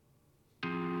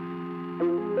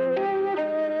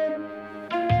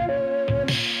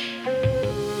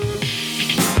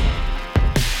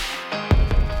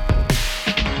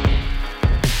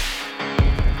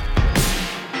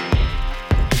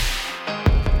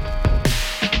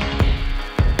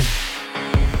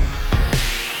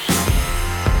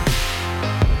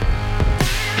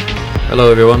Hello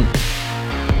everyone,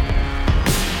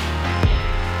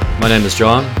 my name is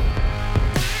John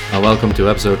and welcome to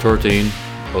episode 13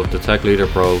 of the Tech Leader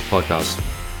Pro podcast.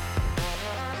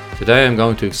 Today I'm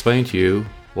going to explain to you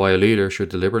why a leader should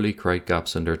deliberately create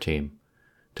gaps in their team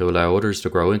to allow others to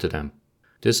grow into them.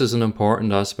 This is an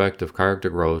important aspect of character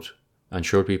growth and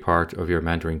should be part of your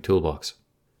mentoring toolbox.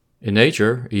 In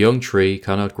nature, a young tree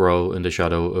cannot grow in the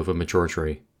shadow of a mature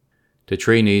tree. The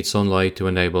tree needs sunlight to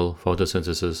enable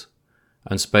photosynthesis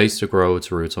and space to grow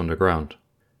its roots underground.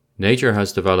 Nature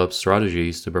has developed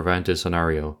strategies to prevent this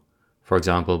scenario. For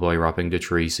example, by wrapping the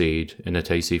tree seed in a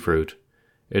tasty fruit,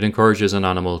 it encourages an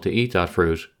animal to eat that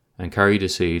fruit and carry the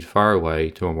seed far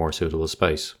away to a more suitable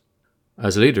space.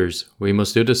 As leaders, we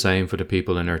must do the same for the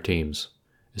people in our teams,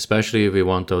 especially if we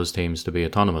want those teams to be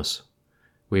autonomous.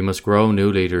 We must grow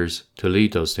new leaders to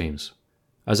lead those teams.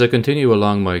 As I continue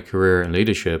along my career in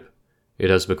leadership, it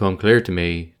has become clear to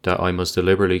me that I must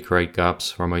deliberately create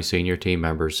gaps for my senior team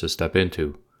members to step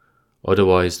into,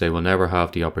 otherwise they will never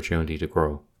have the opportunity to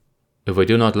grow. If I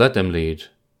do not let them lead,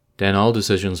 then all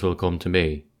decisions will come to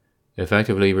me,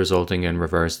 effectively resulting in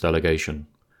reverse delegation,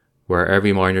 where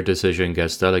every minor decision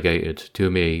gets delegated to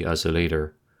me as a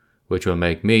leader, which will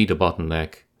make me the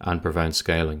bottleneck and prevent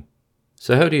scaling.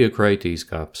 So how do you create these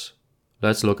gaps?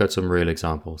 Let's look at some real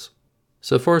examples.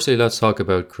 So firstly, let's talk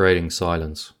about creating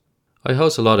silence. I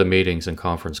host a lot of meetings and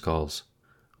conference calls.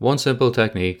 One simple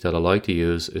technique that I like to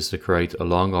use is to create a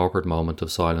long awkward moment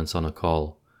of silence on a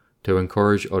call to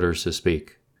encourage others to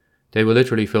speak. They will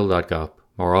literally fill that gap,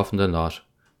 more often than not,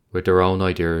 with their own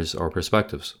ideas or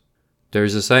perspectives. There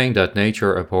is a saying that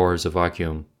nature abhors a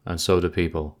vacuum, and so do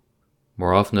people.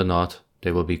 More often than not,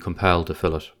 they will be compelled to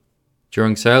fill it.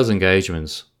 During sales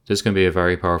engagements, this can be a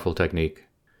very powerful technique.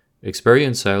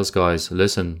 Experienced sales guys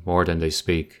listen more than they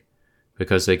speak,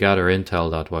 because they gather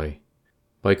intel that way.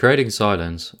 By creating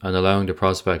silence and allowing the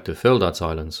prospect to fill that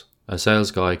silence, a sales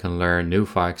guy can learn new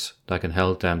facts that can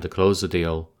help them to close the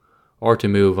deal or to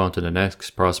move on to the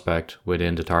next prospect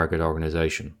within the target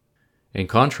organization. In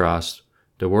contrast,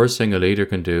 the worst thing a leader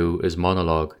can do is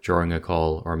monologue during a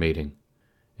call or meeting.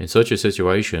 In such a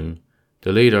situation,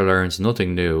 the leader learns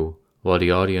nothing new while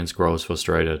the audience grows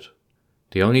frustrated.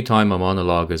 The only time a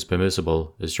monologue is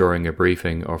permissible is during a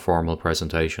briefing or formal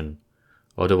presentation.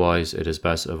 Otherwise, it is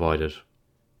best avoided.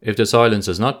 If the silence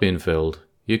has not been filled,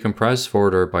 you can press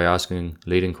further by asking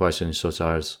leading questions such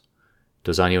as,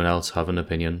 "Does anyone else have an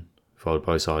opinion?" followed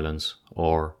by silence,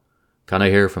 or "Can I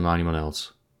hear from anyone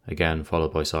else?" again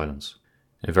followed by silence.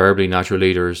 Invariably, natural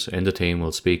leaders in the team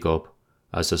will speak up,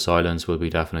 as the silence will be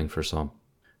deafening for some.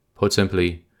 Put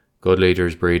simply, good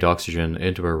leaders breathe oxygen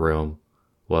into a room,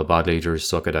 while bad leaders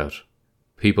suck it out.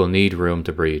 People need room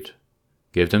to breathe.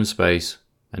 Give them space,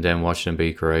 and then watch them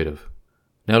be creative.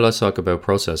 Now let's talk about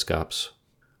process gaps.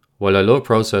 While I love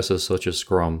processes such as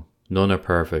Scrum, none are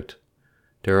perfect.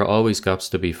 There are always gaps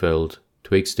to be filled,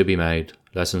 tweaks to be made,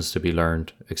 lessons to be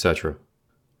learned, etc.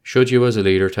 Should you as a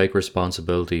leader take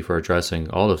responsibility for addressing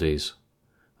all of these?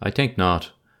 I think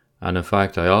not, and in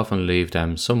fact I often leave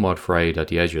them somewhat frayed at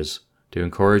the edges to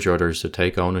encourage others to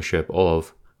take ownership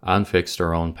of and fix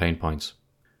their own pain points.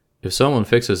 If someone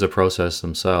fixes a process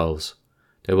themselves,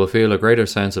 they will feel a greater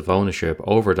sense of ownership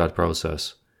over that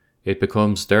process. It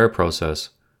becomes their process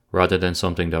rather than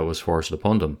something that was forced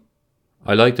upon them.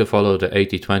 I like to follow the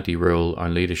 80-20 rule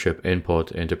on leadership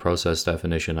input into process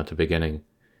definition at the beginning.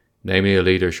 Namely, a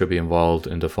leader should be involved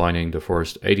in defining the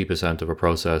first 80% of a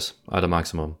process at a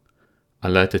maximum,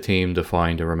 and let the team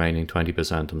define the remaining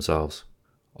 20% themselves.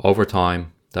 Over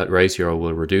time, that ratio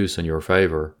will reduce in your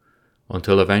favor,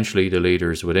 until eventually the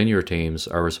leaders within your teams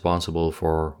are responsible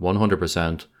for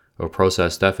 100% of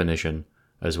process definition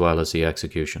as well as the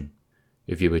execution.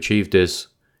 If you achieve this,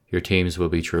 your teams will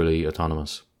be truly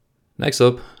autonomous. Next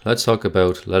up, let's talk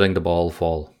about letting the ball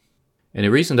fall. In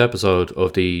a recent episode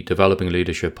of the Developing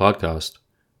Leadership podcast,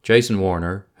 Jason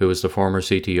Warner, who is the former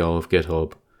CTO of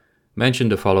GitHub,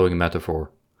 mentioned the following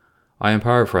metaphor. I am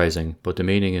paraphrasing, but the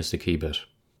meaning is the key bit.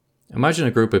 Imagine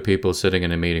a group of people sitting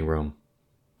in a meeting room.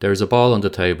 There is a ball on the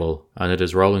table, and it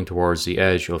is rolling towards the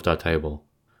edge of that table.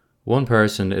 One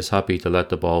person is happy to let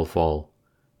the ball fall,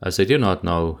 as they do not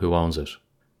know who owns it.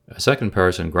 A second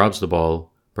person grabs the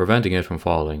ball, preventing it from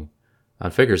falling,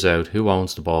 and figures out who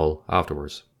owns the ball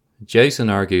afterwards. Jason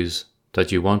argues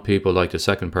that you want people like the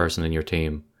second person in your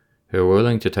team, who are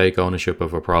willing to take ownership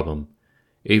of a problem,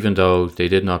 even though they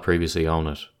did not previously own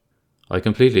it. I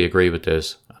completely agree with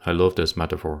this, and I love this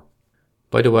metaphor.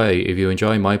 By the way, if you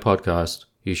enjoy my podcast,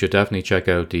 you should definitely check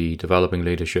out the Developing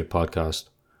Leadership podcast.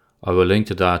 I will link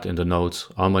to that in the notes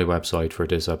on my website for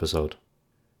this episode.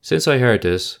 Since I heard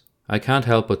this, I can't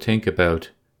help but think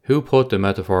about Who put the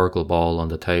metaphorical ball on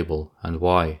the table and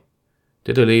why?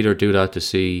 Did a leader do that to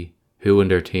see who in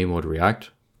their team would react?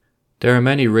 There are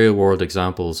many real-world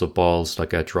examples of balls that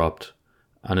get dropped,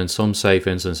 and in some safe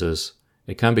instances,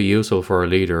 it can be useful for a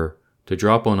leader to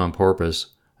drop one on purpose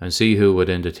and see who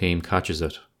within the team catches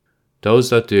it. Those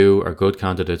that do are good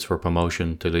candidates for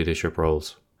promotion to leadership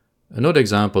roles. Another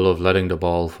example of letting the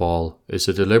ball fall is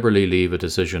to deliberately leave a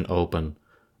decision open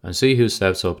and see who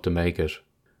steps up to make it.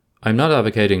 I'm not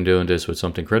advocating doing this with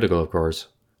something critical, of course,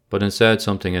 but instead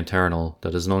something internal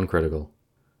that is non-critical.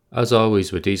 As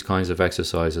always with these kinds of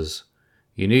exercises,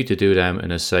 you need to do them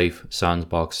in a safe,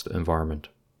 sandboxed environment.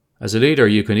 As a leader,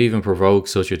 you can even provoke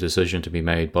such a decision to be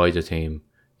made by the team,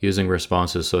 using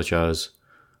responses such as,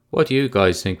 "What do you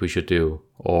guys think we should do?"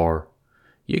 Or,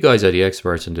 "You guys are the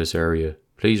experts in this area,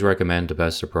 please recommend the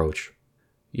best approach."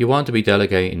 You want to be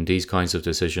delegating these kinds of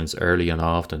decisions early and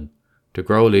often to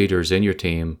grow leaders in your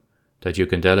team that you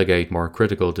can delegate more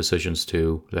critical decisions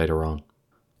to later on.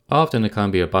 Often it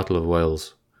can be a battle of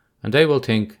wills, and they will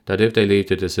think that if they leave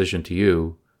the decision to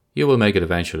you, you will make it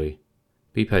eventually.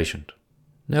 Be patient.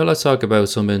 Now let's talk about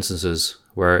some instances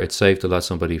where it's safe to let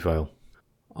somebody fail.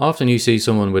 Often you see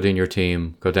someone within your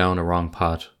team go down a wrong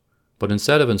path, but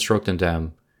instead of instructing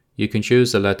them, you can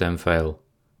choose to let them fail,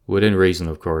 within reason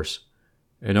of course,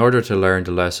 in order to learn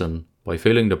the lesson by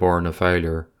feeling the burden of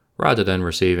failure rather than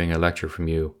receiving a lecture from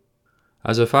you.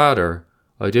 As a father,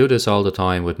 I do this all the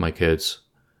time with my kids,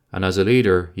 and as a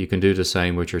leader, you can do the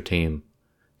same with your team.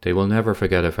 They will never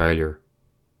forget a failure.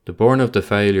 The burden of the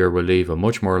failure will leave a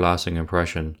much more lasting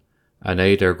impression and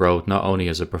aid their growth not only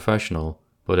as a professional,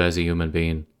 but as a human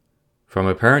being. From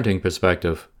a parenting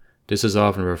perspective, this is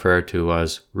often referred to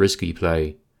as risky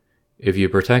play. If you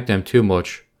protect them too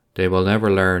much, they will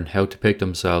never learn how to pick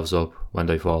themselves up when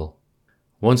they fall.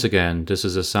 Once again, this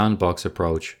is a sandbox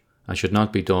approach and should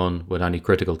not be done with any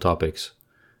critical topics,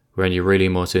 when you really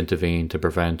must intervene to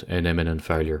prevent an imminent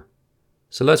failure.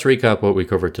 So let's recap what we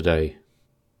covered today.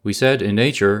 We said in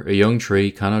nature, a young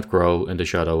tree cannot grow in the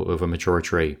shadow of a mature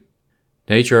tree.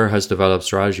 Nature has developed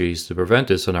strategies to prevent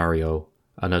this scenario,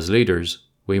 and as leaders,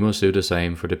 we must do the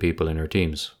same for the people in our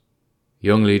teams.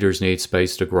 Young leaders need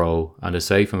space to grow and a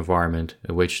safe environment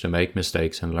in which to make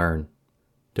mistakes and learn.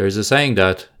 There is a saying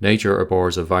that nature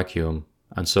abhors a vacuum,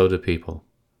 and so do people.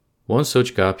 One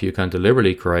such gap you can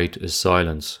deliberately create is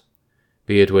silence,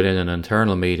 be it within an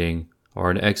internal meeting or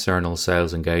an external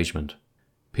sales engagement.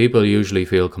 People usually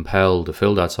feel compelled to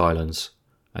fill that silence,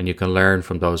 and you can learn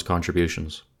from those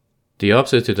contributions. The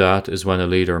opposite to that is when a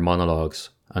leader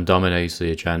monologues and dominates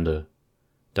the agenda.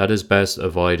 That is best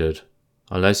avoided,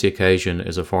 unless the occasion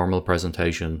is a formal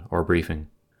presentation or briefing.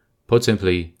 Put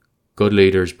simply, good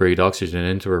leaders breathe oxygen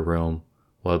into a room,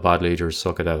 while bad leaders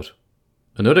suck it out.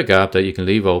 Another gap that you can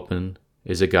leave open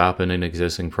is a gap in an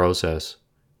existing process,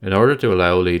 in order to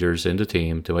allow leaders in the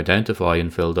team to identify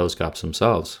and fill those gaps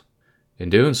themselves. In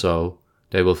doing so,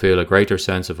 they will feel a greater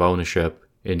sense of ownership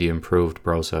in the improved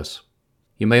process.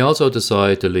 You may also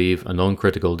decide to leave an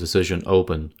uncritical decision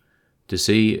open to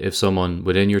see if someone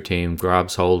within your team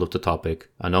grabs hold of the topic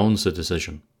and owns the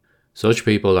decision. Such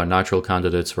people are natural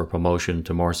candidates for promotion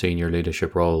to more senior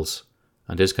leadership roles,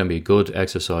 and this can be a good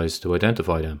exercise to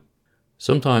identify them.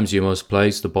 Sometimes you must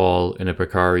place the ball in a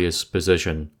precarious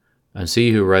position and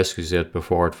see who rescues it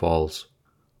before it falls.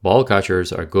 Ball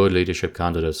catchers are good leadership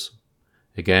candidates.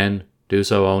 Again, do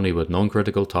so only with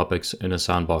non-critical topics in a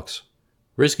sandbox.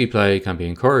 Risky play can be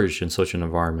encouraged in such an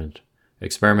environment.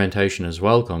 Experimentation is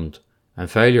welcomed, and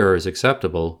failure is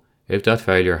acceptable if that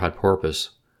failure had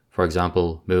purpose, for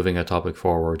example, moving a topic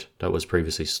forward that was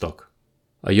previously stuck.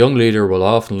 A young leader will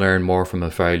often learn more from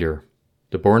a failure.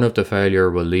 The burn of the failure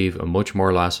will leave a much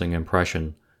more lasting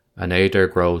impression and aid their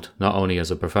growth not only as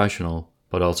a professional,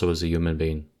 but also as a human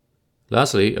being.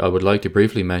 Lastly, I would like to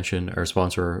briefly mention our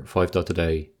sponsor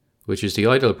 5.Today, which is the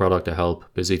ideal product to help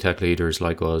busy tech leaders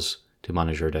like us to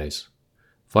manage their days.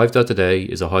 5.Today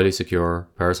is a highly secure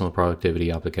personal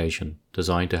productivity application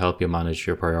designed to help you manage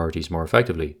your priorities more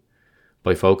effectively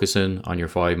by focusing on your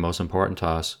 5 most important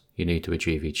tasks you need to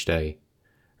achieve each day.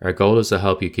 Our goal is to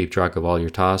help you keep track of all your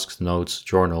tasks, notes,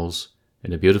 journals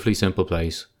in a beautifully simple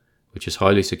place, which is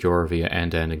highly secure via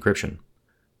end-to-end encryption.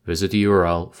 Visit the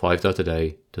URL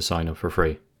 5.Today to sign up for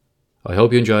free. I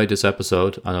hope you enjoyed this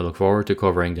episode, and I look forward to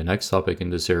covering the next topic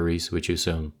in the series with you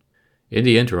soon. In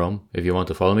the interim, if you want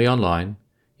to follow me online,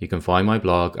 you can find my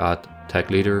blog at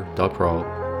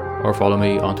techleader.pro or follow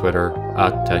me on Twitter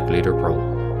at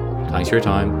techleaderpro. Thanks for your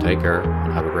time, take care,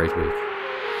 and have a great week.